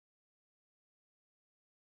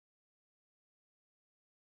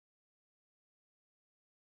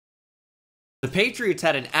The Patriots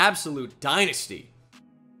had an absolute dynasty.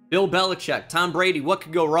 Bill Belichick, Tom Brady, what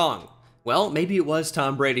could go wrong? Well, maybe it was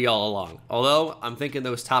Tom Brady all along. Although, I'm thinking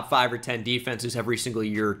those top 5 or 10 defenses every single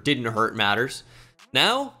year didn't hurt matters.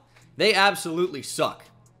 Now, they absolutely suck.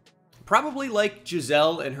 Probably like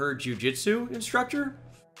Giselle and her jiu-jitsu instructor.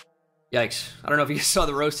 Yikes. I don't know if you saw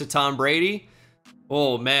the roast of Tom Brady.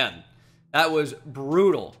 Oh, man. That was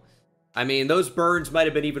brutal. I mean, those burns might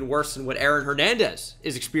have been even worse than what Aaron Hernandez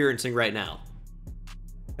is experiencing right now.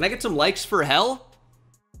 Can I get some likes for hell?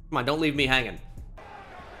 Come on, don't leave me hanging.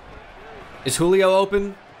 Is Julio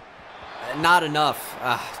open? Not enough.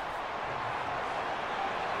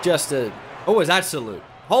 Just a... What was that salute?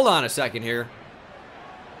 Hold on a second here.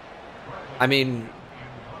 I mean...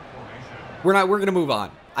 We're gonna move on.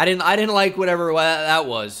 I didn't like whatever that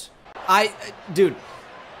was. Dude,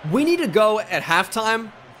 we need to go at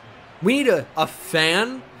halftime. We need a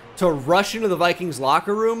fan to rush into the Vikings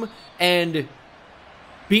locker room and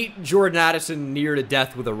beat Jordan Addison near to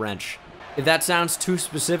death with a wrench. If that sounds too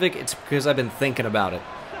specific, it's because I've been thinking about it.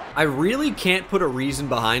 I really can't put a reason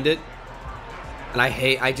behind it. And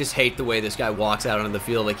I just hate the way this guy walks out onto the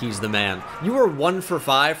field like he's the man. You are 1 for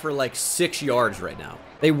 5 for like 6 yards right now.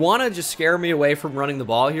 They want to just scare me away from running the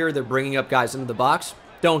ball here. They're bringing up guys into the box.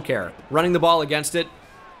 Don't care. Running the ball against it.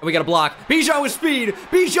 And we got a block. Bijan with speed.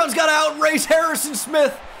 Bijan's got to outrace Harrison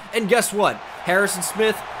Smith. And guess what? Harrison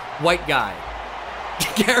Smith, white guy.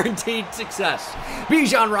 Guaranteed success.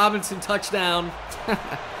 Bijan Robinson touchdown.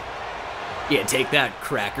 Yeah, take that,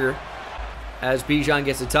 cracker. As Bijan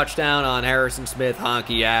gets a touchdown on Harrison Smith,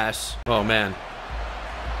 honky ass. Oh, man.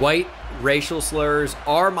 White racial slurs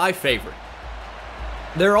are my favorite.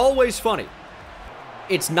 They're always funny.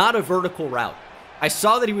 It's not a vertical route. I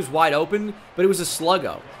saw that he was wide open, but it was a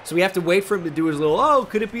sluggo. So we have to wait for him to do his little, oh,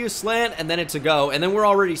 could it be a slant? And then it's a go. And then we're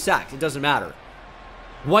already sacked. It doesn't matter.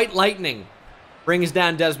 White lightning brings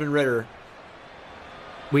down Desmond Ridder.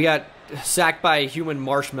 We got sacked by a human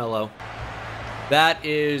marshmallow. That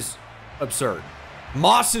is absurd.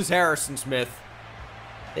 Moss's Harrison Smith.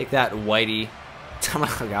 Take that, Whitey.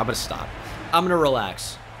 I'm gonna stop. I'm gonna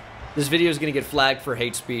relax. This video is gonna get flagged for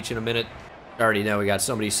hate speech in a minute. I already know we got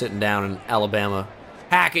somebody sitting down in Alabama.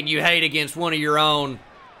 How can you hate against one of your own?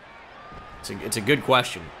 It's a good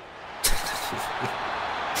question.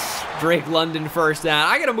 Drake London first down.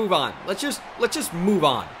 I gotta move on. Let's just move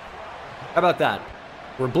on. How about that?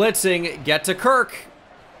 We're blitzing. Get to Kirk.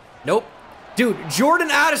 Nope. Dude, Jordan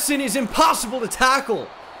Addison is impossible to tackle.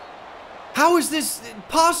 How is this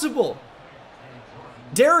possible?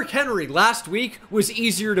 Derrick Henry last week was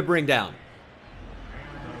easier to bring down.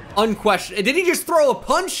 Unquestioned. Did he just throw a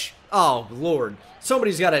punch? Oh, Lord.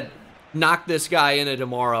 Somebody's got to knock this guy into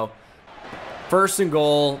tomorrow. 1st and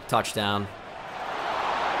goal. Touchdown.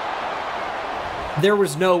 There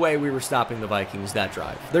was no way we were stopping the Vikings that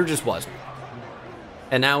drive. There just wasn't.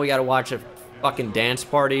 And now we got to watch a fucking dance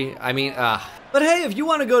party. I mean, But hey, if you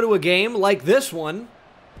want to go to a game like this one,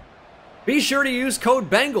 be sure to use code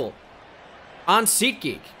Bengal on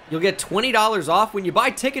SeatGeek. You'll get $20 off when you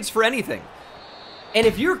buy tickets for anything. And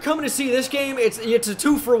if you're coming to see this game, it's a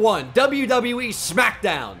 2-for-1. WWE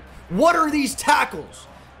SmackDown. What are these tackles?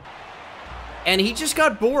 And he just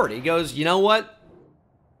got bored. He goes, you know what?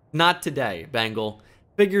 Not today, Bengal.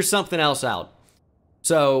 Figure something else out.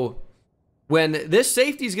 So when this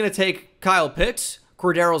safety's going to take Kyle Pitts,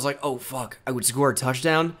 Cordero's like, oh, fuck, I would score a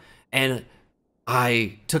touchdown. And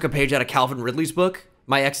I took a page out of Calvin Ridley's book,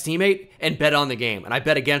 my ex-teammate, and bet on the game. And I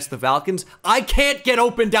bet against the Falcons. I can't get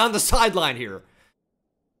open down the sideline here.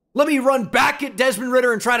 Let me run back at Desmond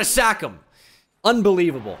Ridder and try to sack him.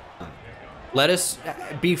 Unbelievable. Let us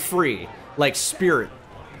be free, like Spirit.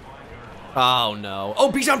 Oh, no.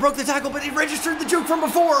 Oh, Bijan broke the tackle, but he registered the juke from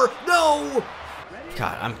before. No!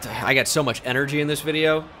 God, I got so much energy in this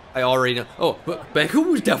video. I already know. Oh, but Bengal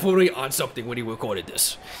was definitely on something when he recorded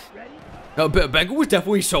this. Oh, Bengal was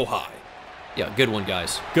definitely so high. Yeah, good one,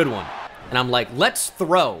 guys. Good one. And I'm like, let's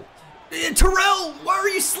throw. Terrell, why are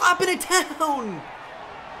you slapping it down?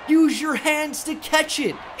 Use your hands to catch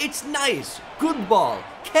it. It's nice. Good ball.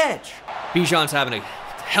 Catch. Bijan's having a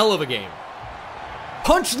hell of a game.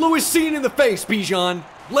 Punch Lewis Scene in the face, Bijan.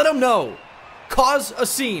 Let him know. Cause a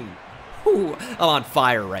scene. Ooh, I'm on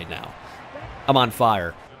fire right now. I'm on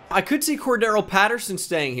fire. I could see Cordero Patterson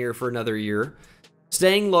staying here for another year.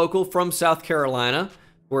 Staying local from South Carolina.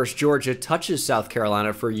 Of course, Georgia touches South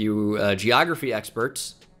Carolina for you geography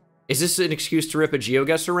experts. Is this an excuse to rip a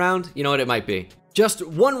GeoGuess around? You know what, it might be. Just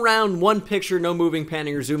one round, one picture, no moving,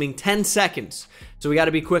 panning, or zooming, 10 seconds. So we got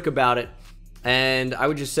to be quick about it. And I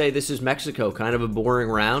would just say this is Mexico, kind of a boring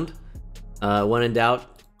round. When in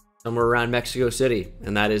doubt, Somewhere around Mexico City,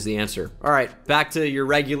 and that is the answer. All right, back to your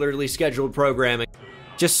regularly scheduled programming.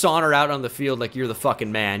 Just saunter out on the field like you're the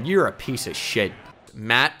fucking man. You're a piece of shit.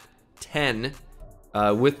 Matt 10,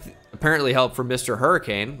 with apparently help from Mr.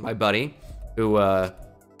 Hurricane, my buddy, who I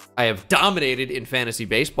have dominated in fantasy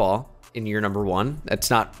baseball in year number 1.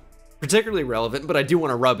 That's not particularly relevant, but I do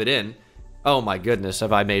want to rub it in. Oh my goodness,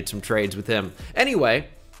 have I made some trades with him. Anyway,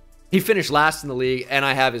 he finished last in the league, and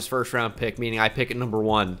I have his first round pick, meaning I pick at number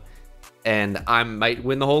 1. And I might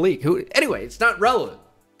win the whole league. Anyway, it's not relevant.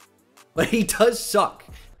 But he does suck.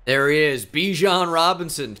 There he is, Bijan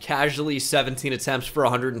Robinson, casually 17 attempts for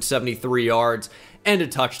 173 yards and a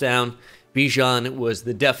touchdown. Bijan was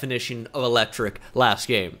the definition of electric last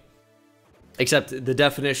game. Except the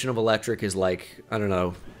definition of electric is like, I don't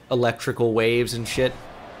know, electrical waves and shit.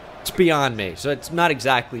 It's beyond me, so it's not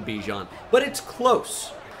exactly Bijan, but it's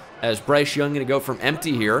close. As Bryce Young gonna go from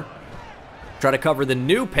empty here. Try to cover the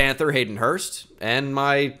new Panther, Hayden Hurst, and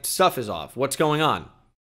my stuff is off. What's going on?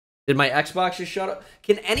 Did my Xbox just shut up?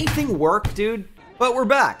 Can anything work, dude? But we're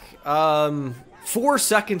back. 4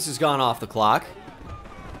 seconds has gone off the clock,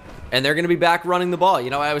 and they're going to be back running the ball.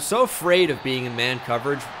 You know, I was so afraid of being in man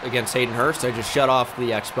coverage against Hayden Hurst, I just shut off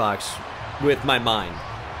the Xbox with my mind.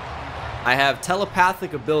 I have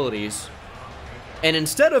telepathic abilities, and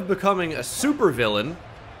instead of becoming a supervillain,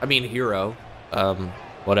 I mean hero,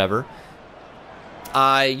 whatever,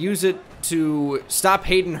 I use it to stop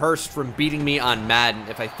Hayden Hurst from beating me on Madden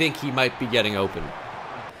if I think he might be getting open.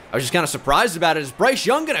 I was just kind of surprised about it. Is Bryce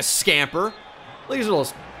Young gonna scamper? Look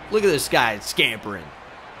at this guy scampering.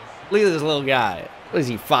 Look at this little guy. What is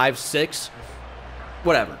he, 5'6"?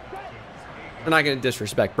 Whatever. I'm not gonna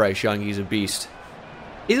disrespect Bryce Young. He's a beast.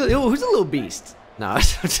 Who's a little beast? No,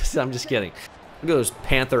 I'm just kidding. Look at those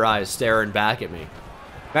Panther eyes staring back at me.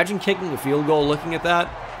 Imagine kicking a field goal looking at that.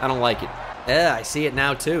 I don't like it. Yeah, I see it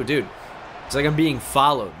now too, dude. It's like I'm being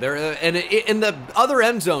followed. There, and in the other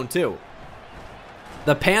end zone too.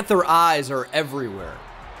 The Panther eyes are everywhere.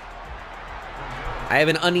 I have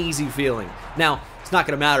an uneasy feeling. Now, it's not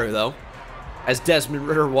going to matter though. As Desmond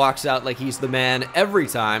Ridder walks out like he's the man every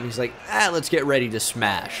time, he's like, let's get ready to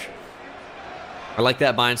smash. I like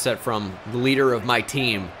that mindset from the leader of my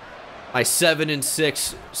team. My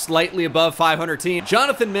 7-6, slightly above 500 team.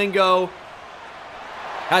 Jonathan Mingo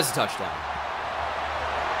has a touchdown.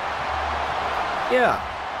 Yeah,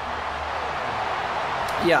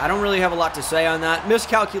 I don't really have a lot to say on that.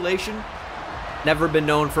 Miscalculation. Never been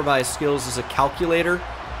known for my skills as a calculator.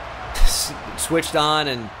 Switched on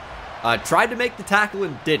and tried to make the tackle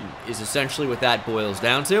and didn't, is essentially what that boils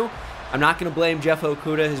down to. I'm not going to blame Jeff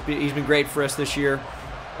Okudah. He's been great for us this year.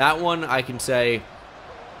 That one, I can say,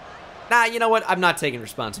 nah, you know what? I'm not taking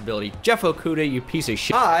responsibility. Jeff Okudah, you piece of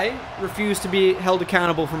shit. I refuse to be held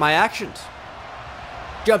accountable for my actions.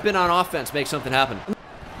 Jump in on offense, make something happen.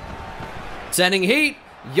 Sending heat.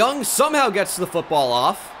 Young somehow gets the football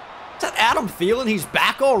off. Is that Adam Thielen? He's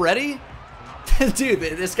back already? Dude,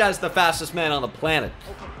 this guy's the fastest man on the planet.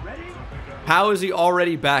 How is he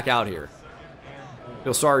already back out here?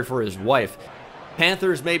 Feel sorry for his wife.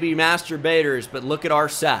 Panthers may be masturbators, but look at our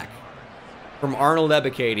sack from Arnold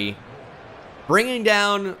Ebiketie. Bringing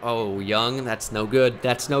down, oh, Young, that's no good.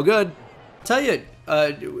 That's no good. Tell you,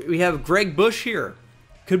 we have Greg Bush here.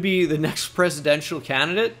 Could be the next presidential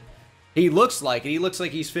candidate. He looks like it. He looks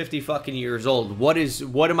like he's 50 fucking years old. What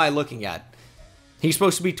am I looking at? He's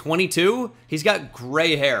supposed to be 22? He's got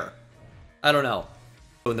gray hair. I don't know.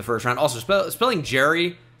 In the first round. Also, spelling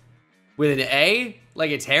Jerry with an A,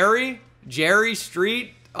 like it's Harry. Jerry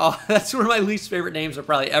Street. Oh, that's one of my least favorite names I've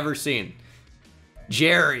probably ever seen.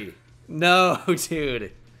 Jerry. No,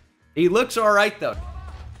 dude. He looks all right, though.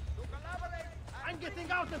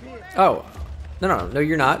 Oh. No,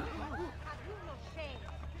 you're not.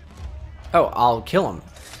 Oh, I'll kill him.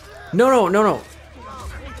 No.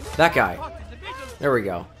 That guy. There we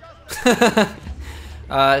go.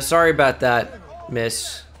 Sorry about that,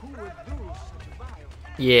 miss.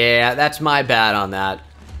 Yeah, that's my bad on that.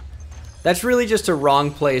 That's really just a wrong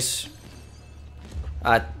place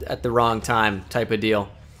at the wrong time type of deal.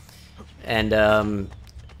 And I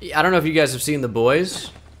don't know if you guys have seen The Boys,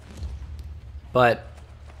 but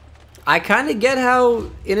I kind of get how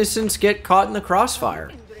innocents get caught in the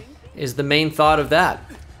crossfire, is the main thought of that.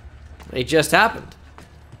 It just happened.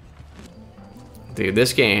 Dude,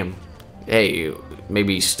 this game, hey,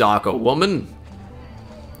 maybe stalk a woman?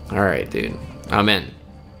 Alright, dude, I'm in.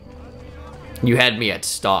 You had me at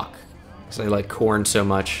stalk, because I like corn so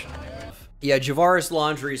much. Yeah, Javaris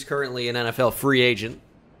Landry is currently an NFL free agent.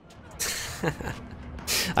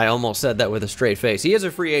 I almost said that with a straight face. He is a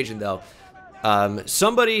free agent, though.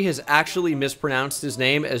 Somebody has actually mispronounced his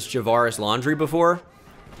name as Javaris Laundry before.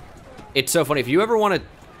 It's so funny. If you ever want to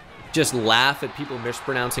just laugh at people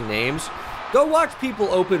mispronouncing names, go watch people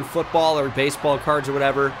open football or baseball cards or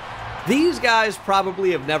whatever. These guys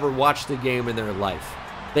probably have never watched a game in their life.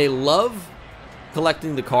 They love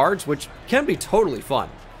collecting the cards, which can be totally fun.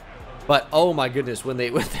 But oh my goodness, when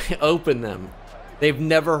they open them, they've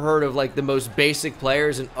never heard of like the most basic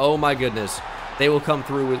players, and oh my goodness, they will come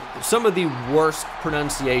through with some of the worst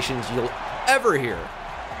pronunciations you'll ever hear.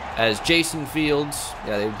 As Jason Fields,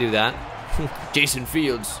 yeah, they do that. Jason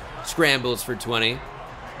Fields scrambles for 20.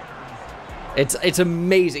 It's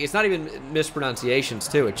amazing. It's not even mispronunciations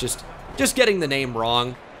too. It's just getting the name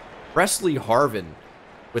wrong. Presley Harvin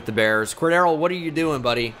with the Bears. Cordero, what are you doing,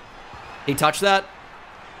 buddy? He touched that?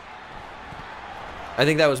 I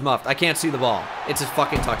think that was muffed. I can't see the ball. It's a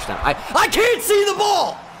fucking touchdown. I can't see the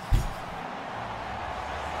ball!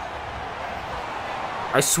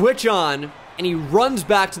 I switch on, and he runs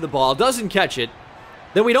back to the ball, doesn't catch it.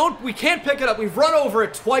 Then we can't pick it up. We've run over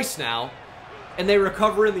it twice now, and they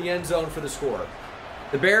recover in the end zone for the score.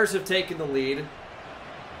 The Bears have taken the lead.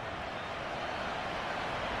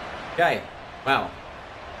 Okay, wow.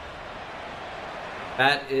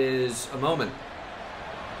 That is a moment.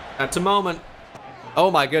 That's a moment. Oh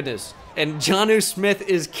my goodness. And Jonnu Smith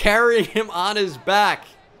is carrying him on his back.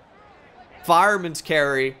 Fireman's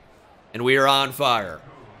carry. And we are on fire.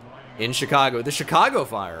 In Chicago. The Chicago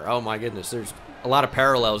Fire. Oh my goodness. There's a lot of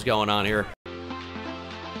parallels going on here.